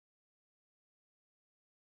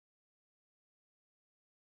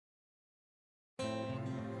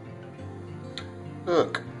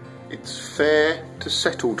Look, it's fair to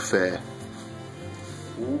settled fair.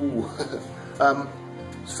 Ooh.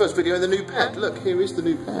 It's the first video in the new pad. Look, here is the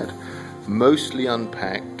new pad. Mostly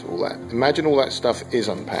unpacked, all that. Imagine all that stuff is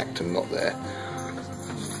unpacked and not there.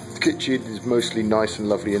 The kitchen is mostly nice and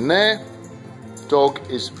lovely in there. Dog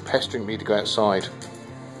is pestering me to go outside.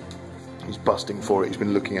 He's busting for it. He's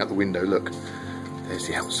been looking out the window. Look, there's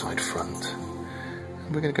the outside front.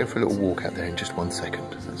 And we're going to go for a little walk out there in just 1 second.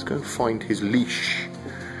 Let's go find his leash,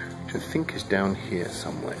 which I think is down here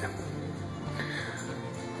somewhere.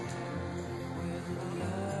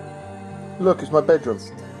 Look, it's my bedroom.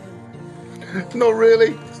 Not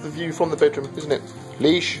really. It's the view from the bedroom, isn't it?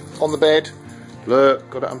 Leash on the bed. Look,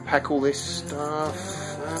 got to unpack all this stuff.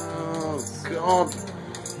 Oh, God.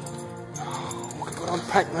 Oh, I've got to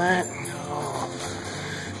unpack that. Oh,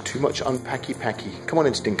 too much unpacky-packy. Come on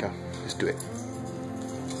in, Stinker. Let's do it.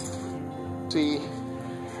 See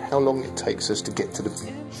how long it takes us to get to the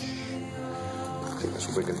beach. I think that's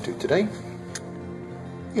what we're going to do today.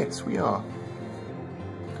 Yes, we are.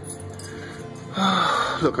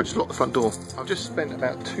 Look, I just locked the front door. I've just spent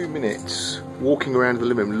about 2 minutes walking around the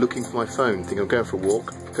living room looking for my phone, thinking I'm going for a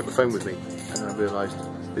walk, took my phone with me, and then I realised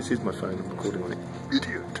this is my phone, I'm recording on it.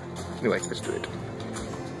 Idiot. Anyway, let's do it.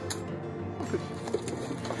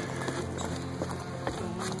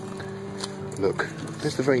 Look,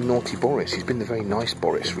 there's the very naughty Boris. He's been the very nice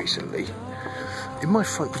Boris recently. In my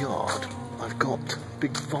front yard, I've got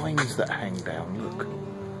big vines that hang down, look.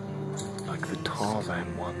 Like the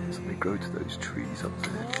Tarzan ones, and they grow to those trees up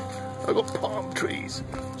there. I've got palm trees.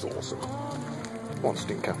 It's awesome. Come on,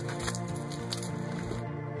 Stinker.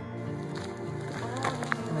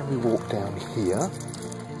 And then we walk down here.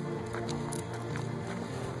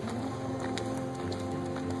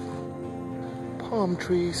 Palm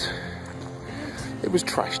trees. It was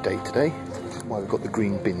trash day today. That's why we've got the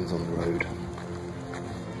green bins on the road.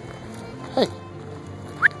 Hey.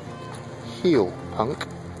 Heel, punk.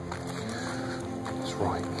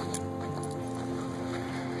 Right.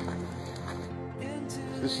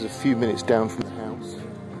 This is a few minutes down from the house.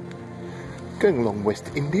 Going along West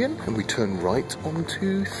Indian, and we turn right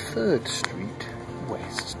onto 3rd Street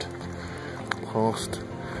West. Past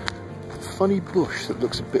a funny bush that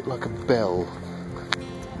looks a bit like a bell.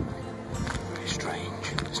 Very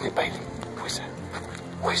strange, isn't it, Bailey? What is it?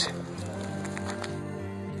 What is it?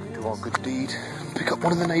 Do our good deed. Pick up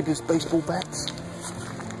one of the neighbours' baseball bats.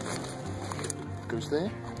 Goes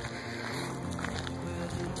there,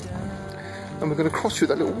 and we're going to cross through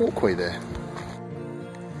that little walkway there,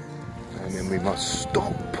 and then we must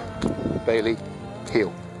stop. Bailey,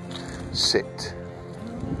 heel, sit,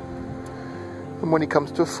 and when he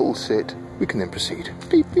comes to a full sit, we can then proceed.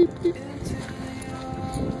 Beep, beep, beep.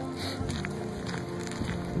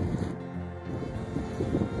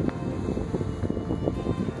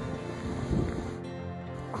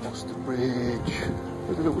 Across the bridge,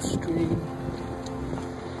 there's a little stream.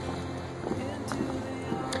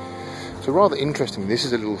 So rather interesting, this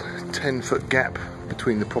is a little 10-foot gap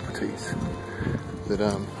between the properties that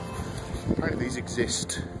apparently these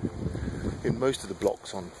exist in most of the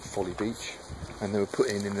blocks on Folly Beach, and they were put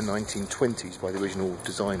in the 1920s by the original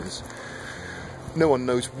designers. No one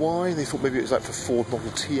knows why. They thought maybe it was like for Ford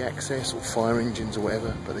Model T access or fire engines or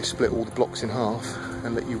whatever, but they split all the blocks in half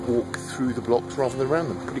and let you walk through the blocks rather than around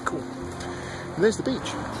them. Pretty cool. And there's the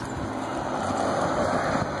beach.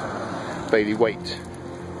 Bailey, wait.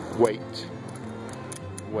 Wait.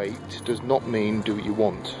 Wait does not mean do what you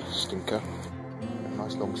want, Stinker. A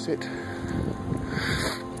nice long sit.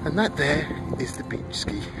 And that there is the beach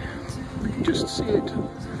ski. You can just see it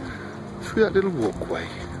through that little walkway.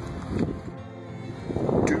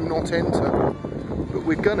 Do not enter. But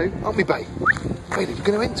we're gonna, aren't we, babe? Bailey, we're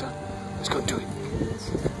gonna enter. Let's go and do it.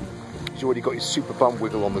 He's already got his super bum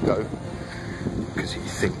wiggle on the go, because he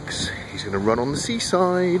thinks he's gonna run on the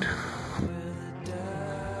seaside.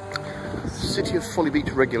 City of Folly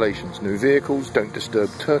Beach regulations: no vehicles, don't disturb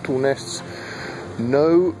turtle nests,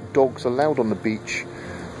 no dogs allowed on the beach,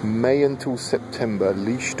 May until September,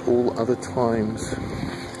 leashed all other times.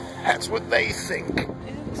 That's what they think.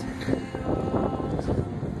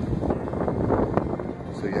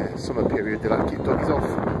 So yeah, summer period they'll have to keep doggies off.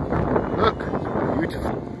 Look,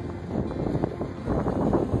 beautiful.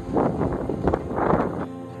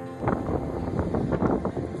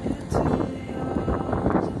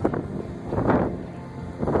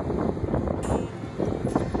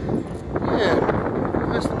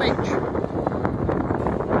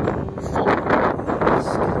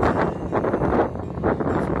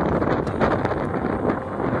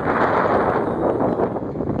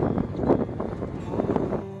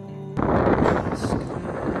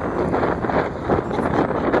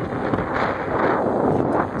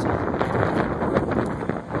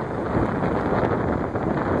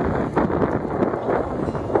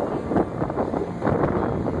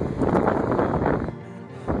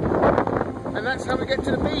 get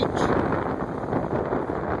to the beach.